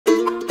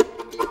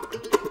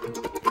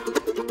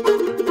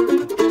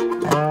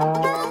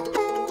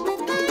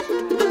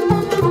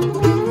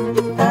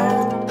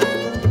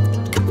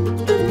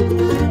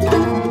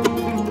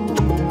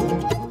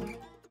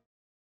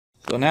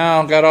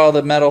now got all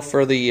the metal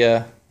for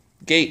the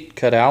gate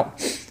cut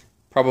out.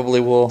 Probably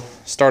we'll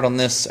start on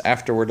this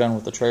after we're done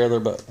with the trailer,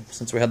 but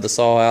since we had the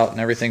saw out and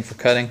everything for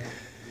cutting,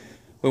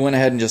 we went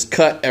ahead and just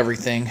cut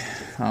everything.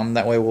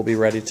 That way we'll be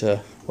ready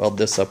to weld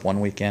this up one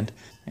weekend.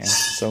 And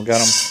so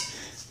got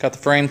the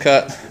frame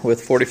cut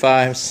with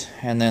 45s,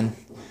 and then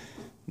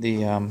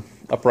the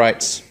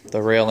uprights,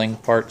 the railing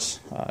parts,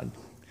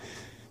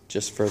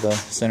 just for the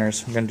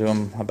centers. We're going to do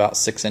them about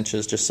 6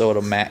 inches just so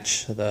it'll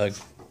match the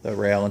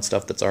rail and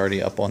stuff that's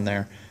already up on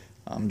there.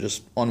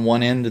 Just on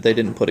one end they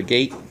didn't put a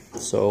gate,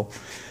 so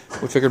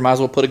we figured might as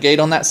well put a gate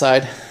on that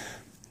side.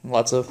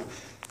 Lots of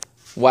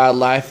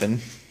wildlife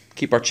and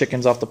keep our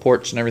chickens off the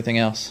porch and everything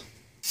else.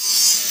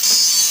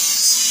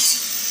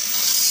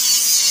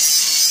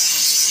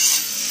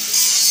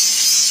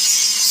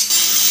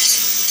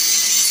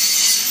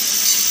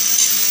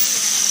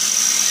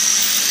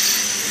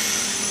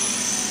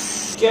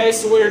 Okay,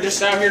 so we're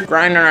just out here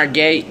grinding our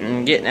gate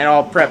and getting it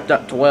all prepped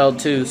up to weld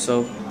too.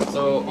 So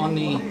on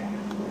the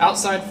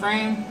outside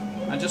frame,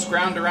 I just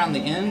ground around the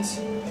ends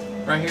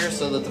right here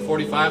so that the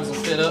 45s will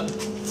fit up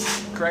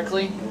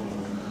correctly.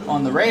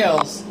 On the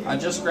rails, I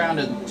just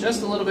grounded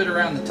just a little bit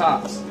around the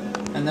tops.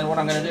 And then what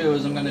I'm going to do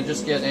is I'm going to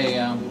just get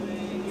a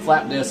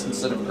flap disc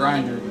instead of a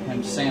grinder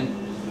and sand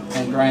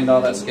and grind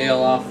all that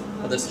scale off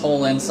of this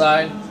whole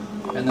inside.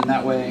 And then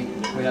that way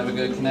we have a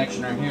good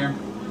connection right here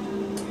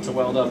to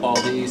weld up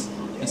all these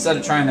instead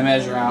of trying to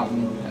measure out.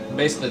 And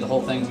basically the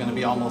whole thing's going to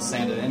be almost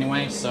sanded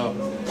anyway, so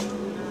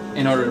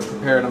in order to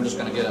prepare it, I'm just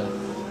going to get a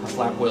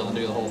flap wheel and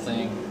do the whole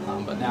thing.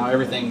 But now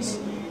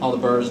all the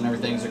burrs and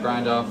everything's are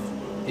grind off.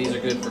 These are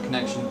good for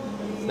connection.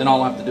 Then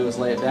all I have to do is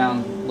lay it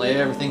down, lay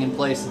everything in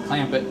place and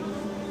clamp it,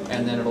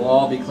 and then it'll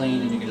all be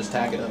clean and you can just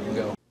tack it up and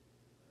go.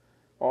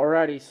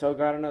 alrighty, so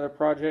got another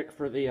project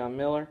for the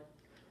Miller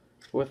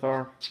with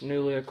our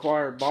newly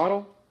acquired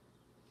bottle.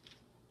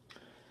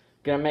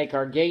 Gonna make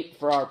our gate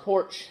for our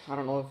porch. I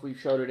don't know if we've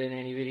showed it in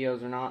any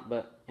videos or not,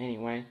 but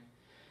anyway.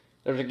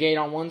 There's a gate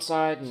on one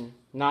side and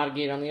not a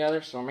gate on the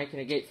other, so we're making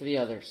a gate for the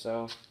other.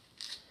 So,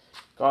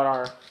 got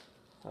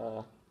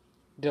our,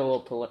 did a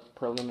little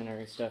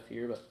preliminary stuff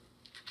here, but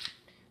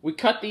we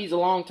cut these a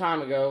long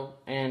time ago,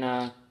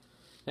 and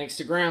thanks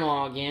to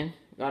Grandma again,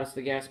 got us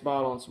the gas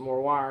bottle and some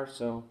more wire,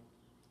 so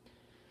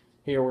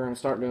here we're going to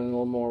start doing a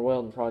little more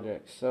welding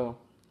projects. So,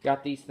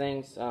 got these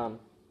things,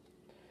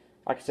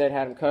 like I said,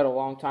 had them cut a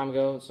long time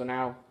ago, so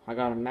now I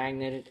got them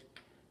magneted,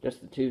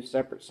 just the two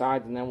separate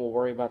sides, and then we'll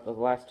worry about the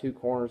last two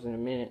corners in a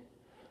minute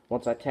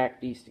once I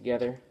tack these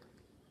together.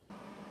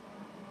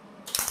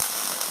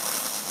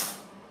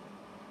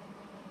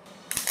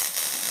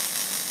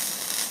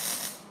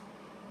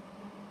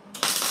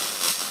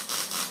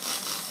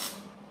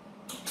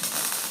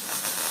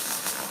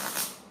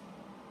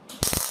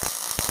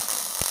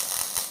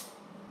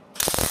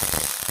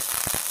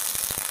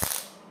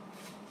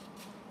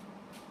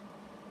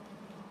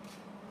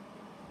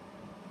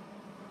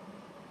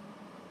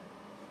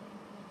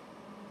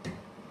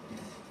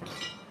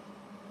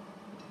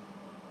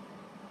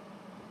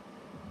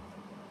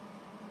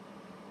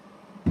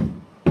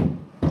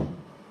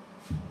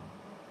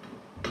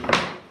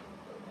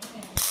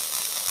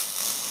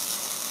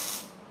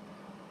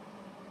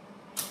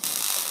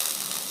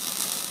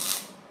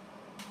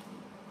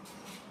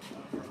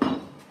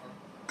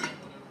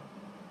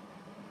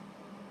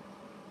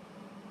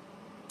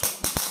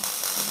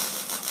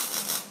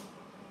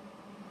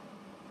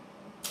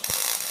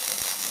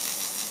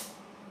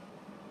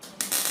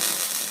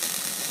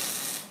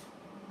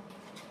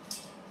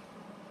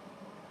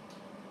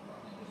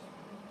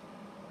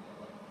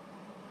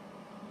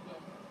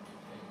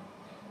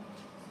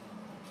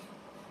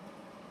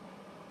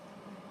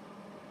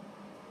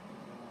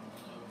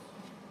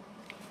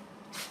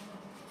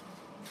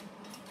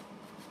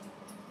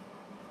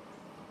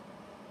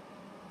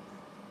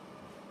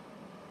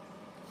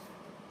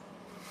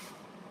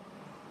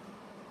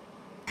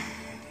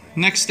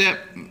 Next step,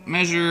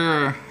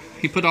 measure,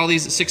 he put all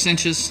these at 6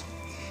 inches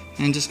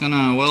and just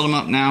gonna weld them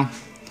up now.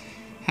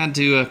 Had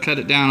to cut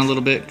it down a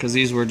little bit because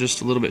these were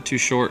just a little bit too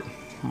short.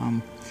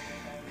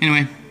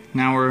 Anyway,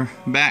 now we're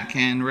back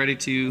and ready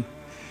to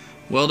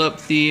weld up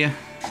the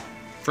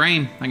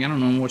frame. Like, I don't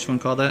know which one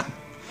to call that.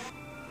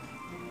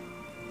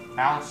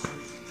 Balusters.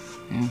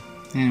 Yeah,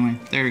 anyway,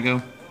 there you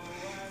go.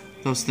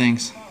 Those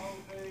things.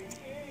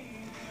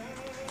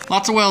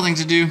 Lots of welding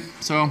to do,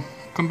 so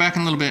come back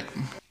in a little bit.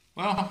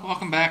 Well,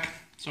 welcome back.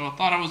 So I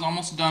thought I was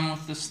almost done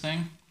with this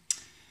thing,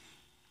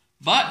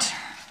 but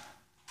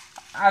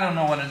I don't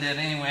know what I did.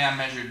 Anyway, I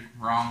measured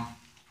wrong,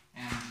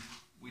 and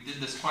we did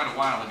this quite a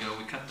while ago.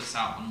 We cut this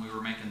out when we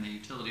were making the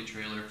utility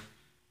trailer,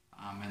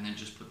 and then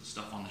just put the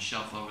stuff on the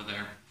shelf over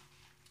there.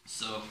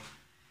 So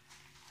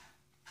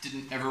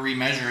didn't ever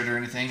remeasure it or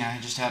anything. I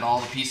just had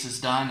all the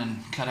pieces done and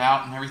cut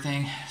out and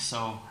everything.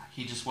 So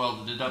he just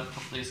welded it up a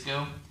couple days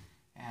ago,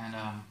 and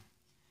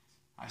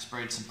I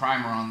sprayed some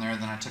primer on there,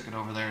 then I took it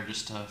over there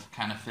just to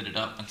kind of fit it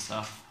up and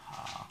stuff.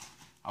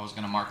 I was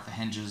going to mark the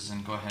hinges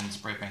and go ahead and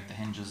spray paint the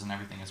hinges and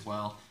everything as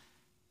well,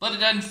 but it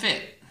doesn't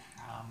fit.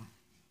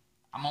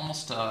 I'm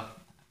almost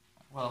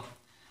well,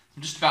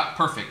 just about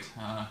perfect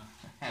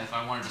if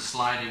I wanted to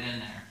slide it in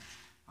there.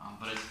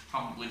 But it's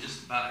probably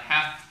just about a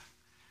half,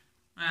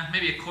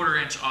 maybe a quarter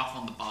inch off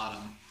on the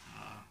bottom.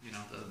 You know,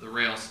 the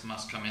rails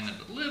must come in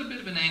at a little bit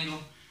of an angle.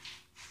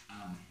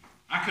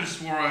 I could have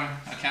swore I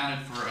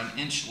accounted for an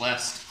inch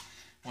less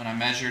when I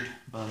measured,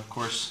 but of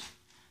course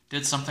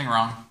did something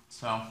wrong.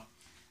 So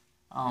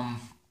I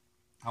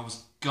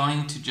was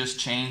going to just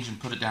change and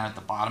put it down at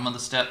the bottom of the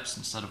steps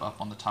instead of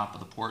up on the top of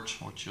the porch,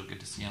 which you'll get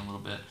to see in a little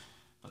bit.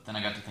 But then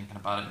I got to thinking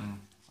about it, and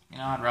you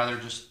know, I'd rather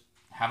just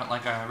have it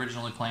like I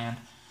originally planned.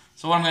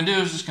 So what I'm going to do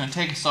is just going to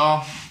take a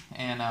saw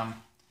and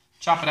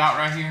chop it out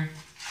right here.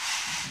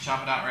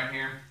 Chop it out right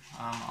here.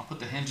 I'll put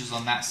the hinges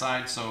on that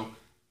side, so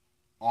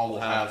all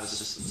we'll have is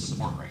just the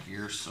support right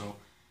here. So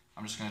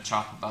I'm just going to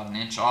chop about an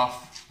inch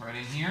off right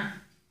in here,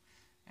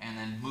 and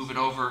then move it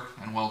over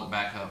and weld it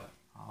back up.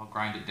 I'll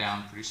grind it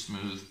down pretty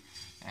smooth,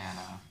 and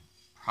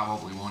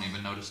probably won't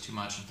even notice too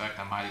much. In fact,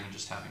 I might even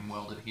just have him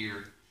welded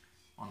here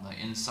on the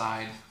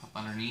inside up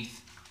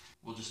underneath.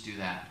 We'll just do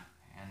that,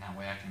 and that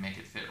way I can make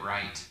it fit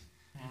right,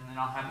 and then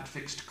I'll have it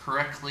fixed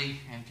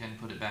correctly and can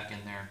put it back in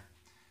there.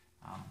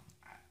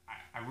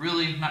 I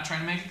really, not trying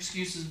to make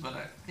excuses, but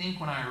I think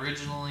when I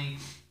originally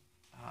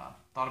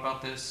thought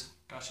about this,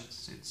 gosh,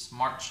 it's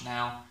March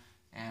now,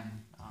 and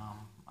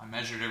I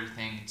measured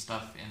everything and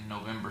stuff in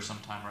November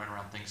sometime right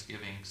around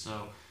Thanksgiving.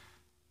 So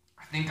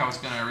I think I was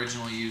going to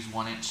originally use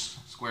 1 inch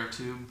square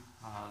tube.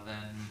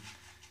 Then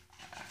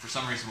for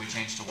some reason we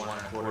changed to 1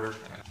 1/4.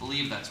 I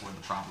believe that's where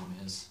the problem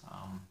is,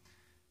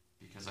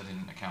 because I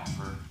didn't account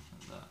for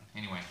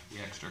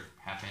the extra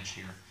half inch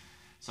here.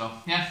 So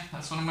yeah,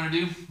 that's what I'm going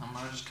to do. I'm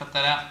going to just cut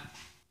that out.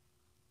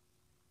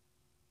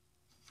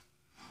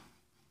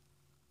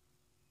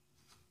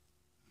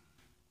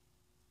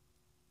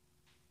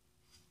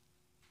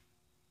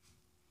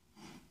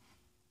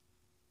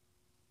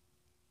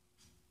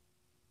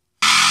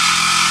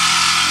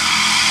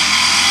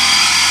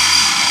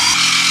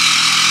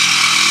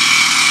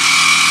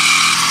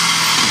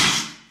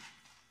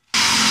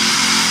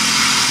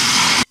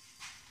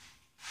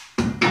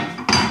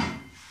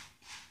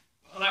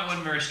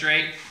 Very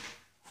straight,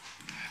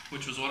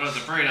 which was what I was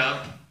afraid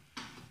of,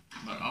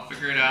 but I'll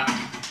figure it out.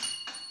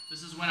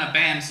 This is when a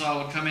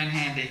bandsaw would come in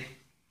handy.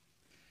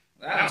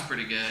 That was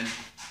pretty good.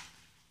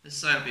 This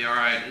side will be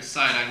alright. This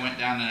side I went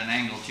down at an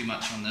angle too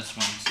much on this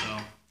one, so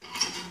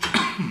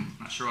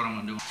not sure what I'm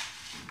going to do.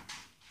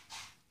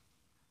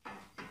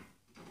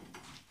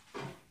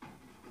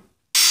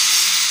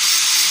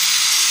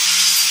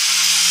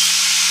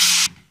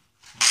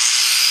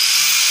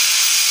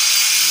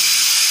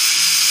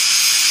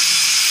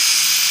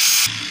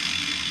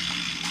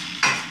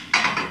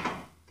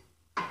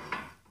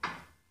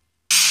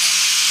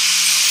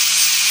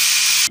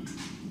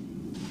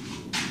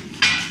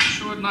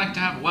 Would like to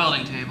have a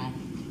welding table.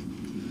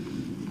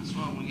 That's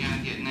what we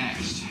gotta get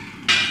next.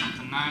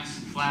 Something nice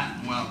and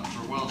flat and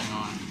for welding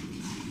on.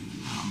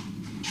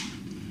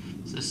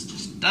 So this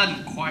just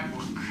doesn't quite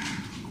work.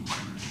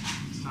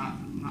 It's not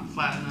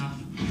flat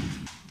enough.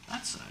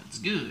 That side's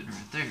good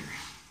right there.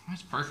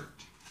 That's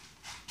perfect.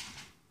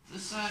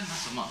 This side, not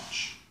so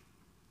much.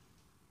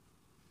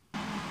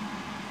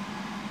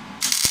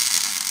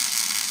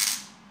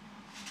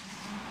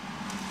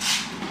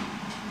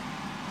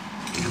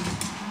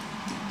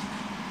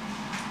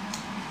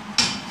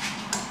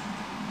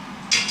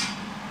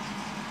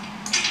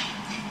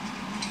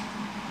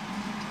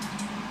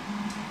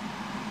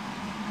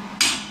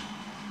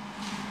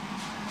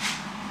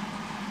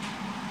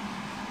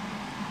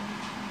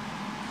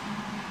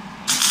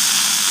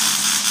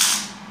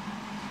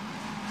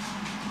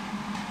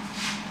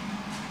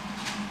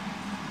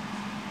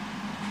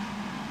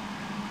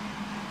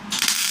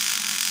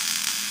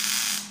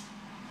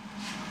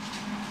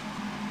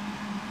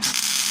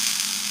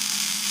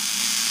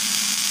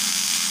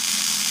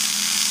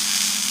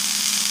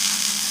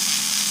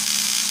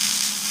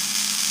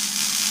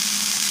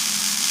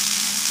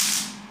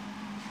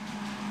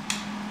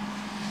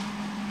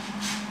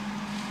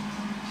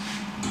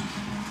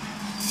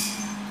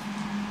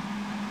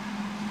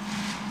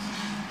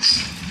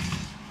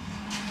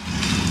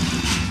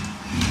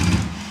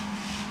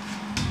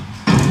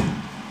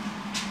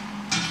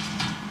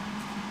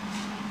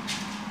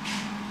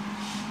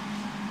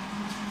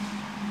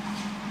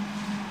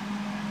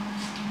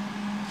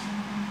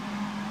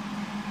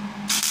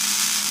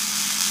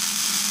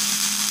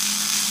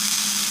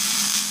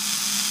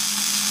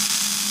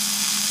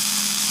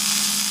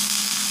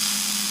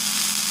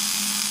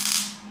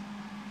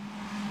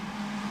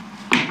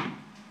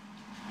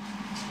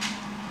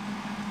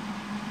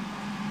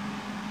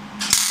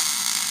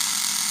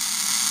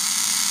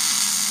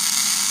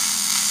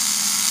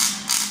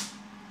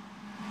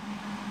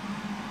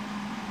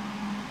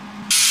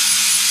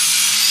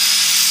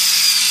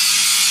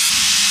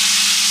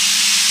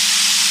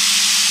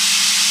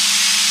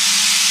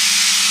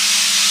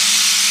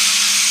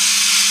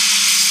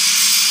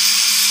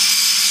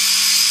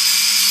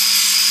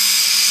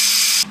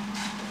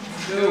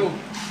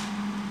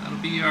 That'll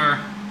be our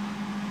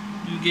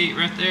new gate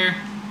right there.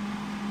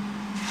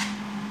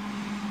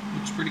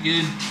 Looks pretty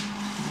good.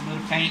 A little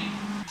bit of paint.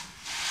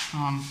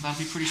 That'll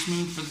be pretty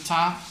smooth for the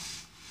top.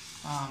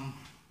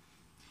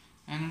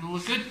 And it'll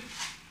look good.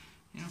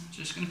 You know, it's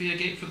just going to be a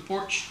gate for the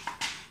porch.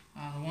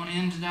 The one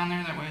end down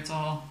there, that way it's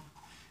all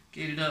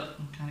gated up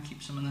and kind of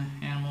keep some of the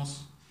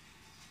animals,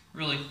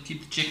 really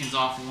keep the chickens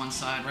off of one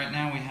side. Right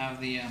now we have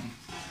the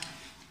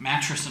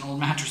mattress, an old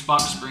mattress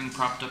box spring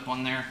propped up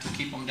on there to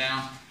keep them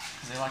down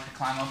because they like to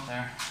climb up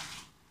there.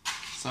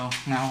 So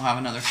now we'll have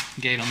another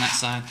gate on that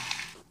side.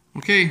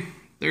 Okay,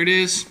 there it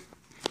is.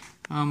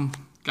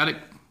 Got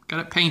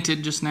it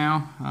painted just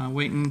now,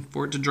 waiting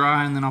for it to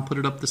dry, and then I'll put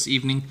it up this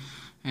evening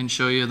and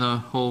show you the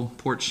whole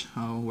porch,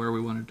 where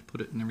we wanted to put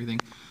it and everything.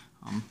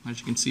 As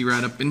you can see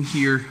right up in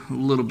here a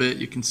little bit,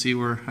 you can see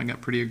where I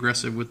got pretty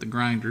aggressive with the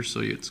grinder, so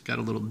it's got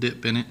a little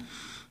dip in it.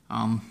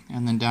 And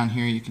then down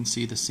here you can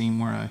see the seam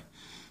where I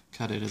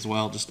cut it as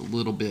well, just a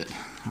little bit.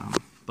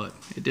 But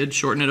it did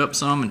shorten it up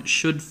some, and it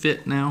should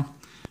fit now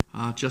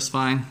just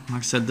fine. Like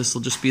I said, this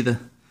will just be the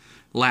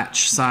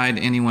latch side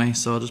anyway,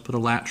 so I'll just put a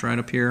latch right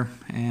up here,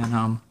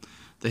 and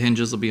the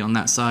hinges will be on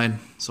that side,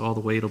 so all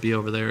the weight will be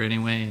over there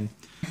anyway.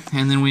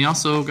 And then we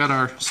also got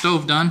our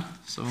stove done,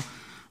 so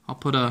I'll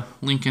put a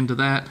link into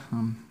that.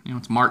 You know,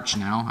 it's March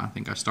now. I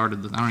think I started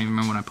I don't even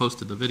remember when I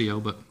posted the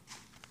video, but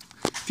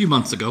a few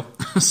months ago.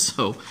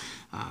 So,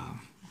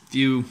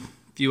 few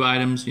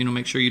items. You know,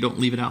 make sure you don't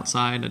leave it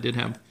outside. I did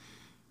have,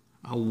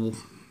 I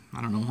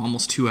don't know,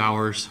 almost 2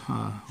 hours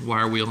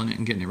wire wheeling it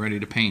and getting it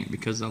ready to paint,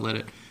 because I let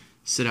it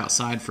sit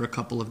outside for a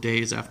couple of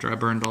days after I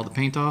burned all the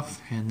paint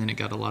off, and then it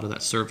got a lot of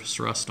that surface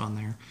rust on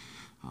there.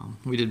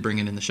 We did bring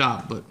it in the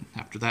shop, but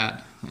after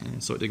that,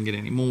 and so it didn't get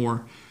any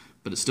more.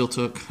 But it still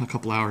took a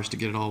couple hours to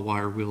get it all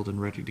wire wheeled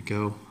and ready to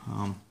go.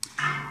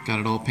 Got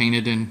it all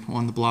painted in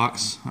on the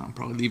blocks. I'll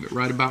probably leave it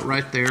about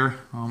right there.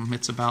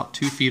 It's about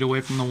 2 feet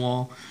away from the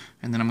wall,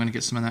 and then I'm going to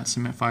get some of that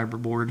cement fiber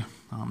board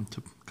to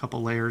a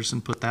couple layers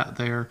and put that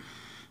there.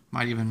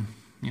 Might even,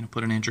 you know,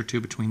 put an inch or two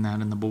between that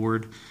and the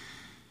board,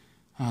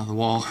 the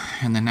wall.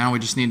 And then now we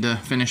just need to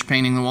finish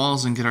painting the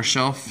walls and get our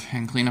shelf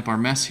and clean up our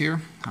mess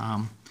here.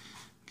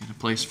 Get a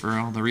place for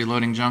all the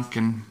reloading junk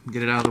and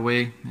get it out of the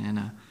way,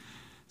 and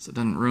so it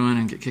doesn't ruin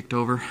and get kicked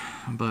over.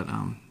 But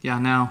yeah,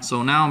 now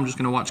I'm just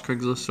going to watch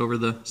Craigslist over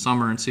the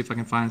summer and see if I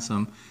can find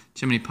some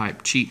chimney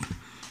pipe cheap,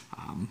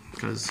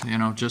 because you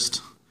know,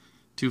 just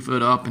 2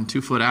 foot up and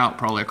 2 foot out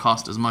probably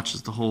cost as much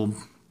as the whole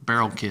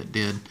barrel kit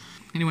did.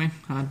 Anyway,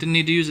 I didn't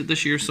need to use it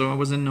this year, so I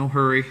was in no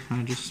hurry.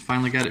 I just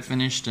finally got it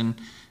finished,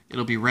 and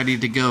it'll be ready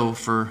to go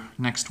for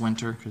next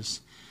winter,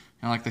 because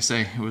you know, like they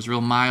say, it was real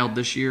mild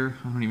this year.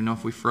 I don't even know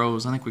if we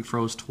froze. I think we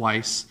froze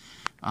twice.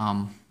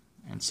 And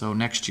so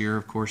next year,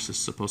 of course, is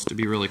supposed to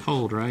be really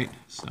cold, right?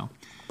 So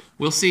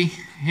we'll see.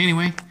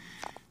 Anyway,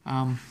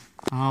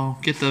 I'll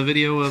get the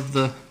video of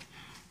the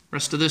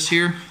rest of this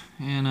here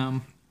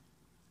and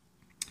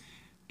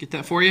get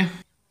that for you.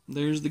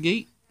 There's the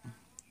gate.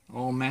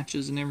 All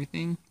matches and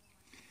everything.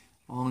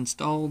 All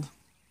installed.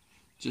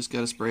 Just got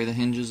to spray the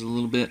hinges a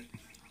little bit.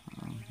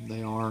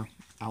 They are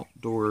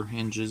outdoor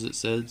hinges, it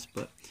says,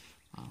 but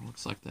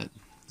looks like that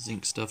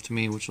zinc stuff to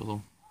me, which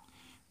will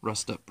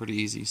rust up pretty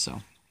easy,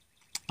 so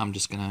I'm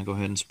just gonna go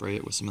ahead and spray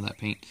it with some of that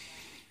paint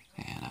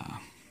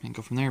and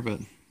go from there. But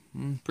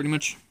pretty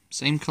much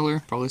same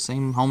color, probably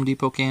same Home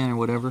Depot can or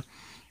whatever.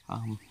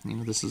 You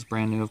know, this is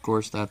brand new, of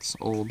course. That's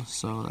old,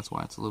 so that's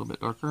why it's a little bit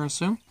darker, I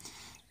assume.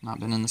 Not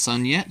been in the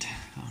sun yet,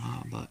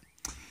 but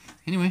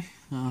anyway,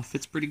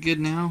 fits pretty good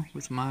now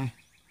with my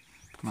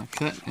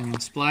cut and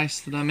the splice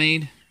that I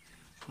made.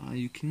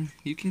 You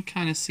can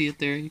kind of see it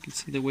there. You can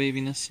see the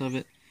waviness of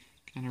it,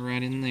 kind of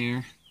right in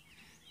there.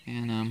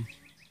 And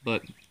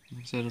but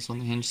like I said, it's on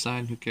the hinge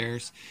side. Who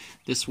cares?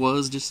 This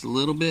was just a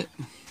little bit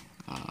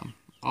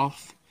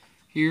off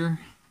here,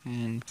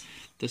 and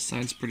this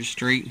side's pretty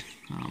straight.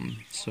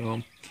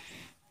 So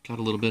got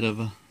a little bit of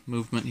a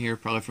movement here,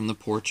 probably from the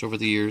porch over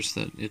the years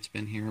that it's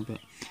been here. But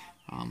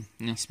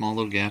you know, small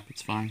little gap.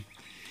 It's fine.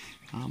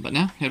 But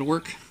now it'll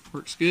work.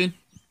 Works good.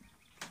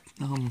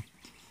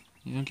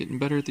 You know, getting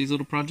better at these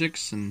little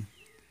projects and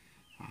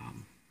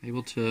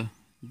able to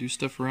do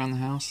stuff around the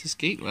house. This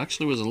gate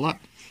actually was a lot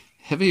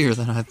heavier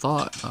than I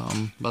thought.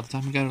 By the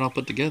time I got it all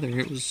put together,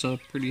 it was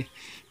pretty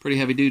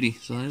heavy duty.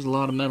 So there's a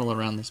lot of metal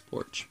around this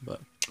porch.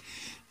 But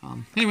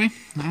anyway,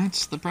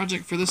 that's the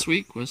project for this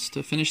week, was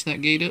to finish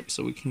that gate up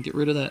so we can get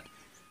rid of that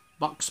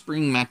box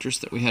spring mattress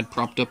that we had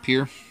propped up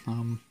here.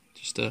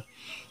 Just to,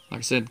 like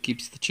I said,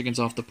 keeps the chickens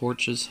off the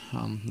porches.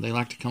 They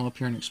like to come up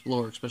here and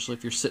explore, especially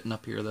if you're sitting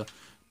up here. They'll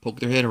poke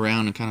their head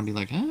around and kind of be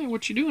like, hey,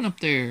 what you doing up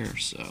there?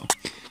 So,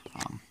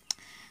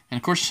 and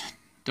of course,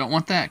 don't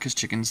want that, because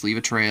chickens leave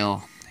a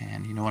trail,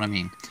 and you know what I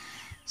mean.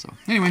 So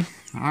anyway,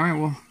 alright,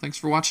 well, thanks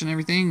for watching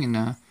everything,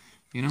 and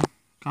you know,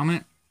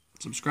 comment,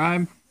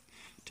 subscribe,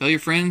 tell your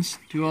friends,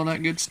 do all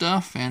that good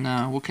stuff, and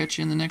we'll catch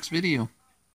you in the next video.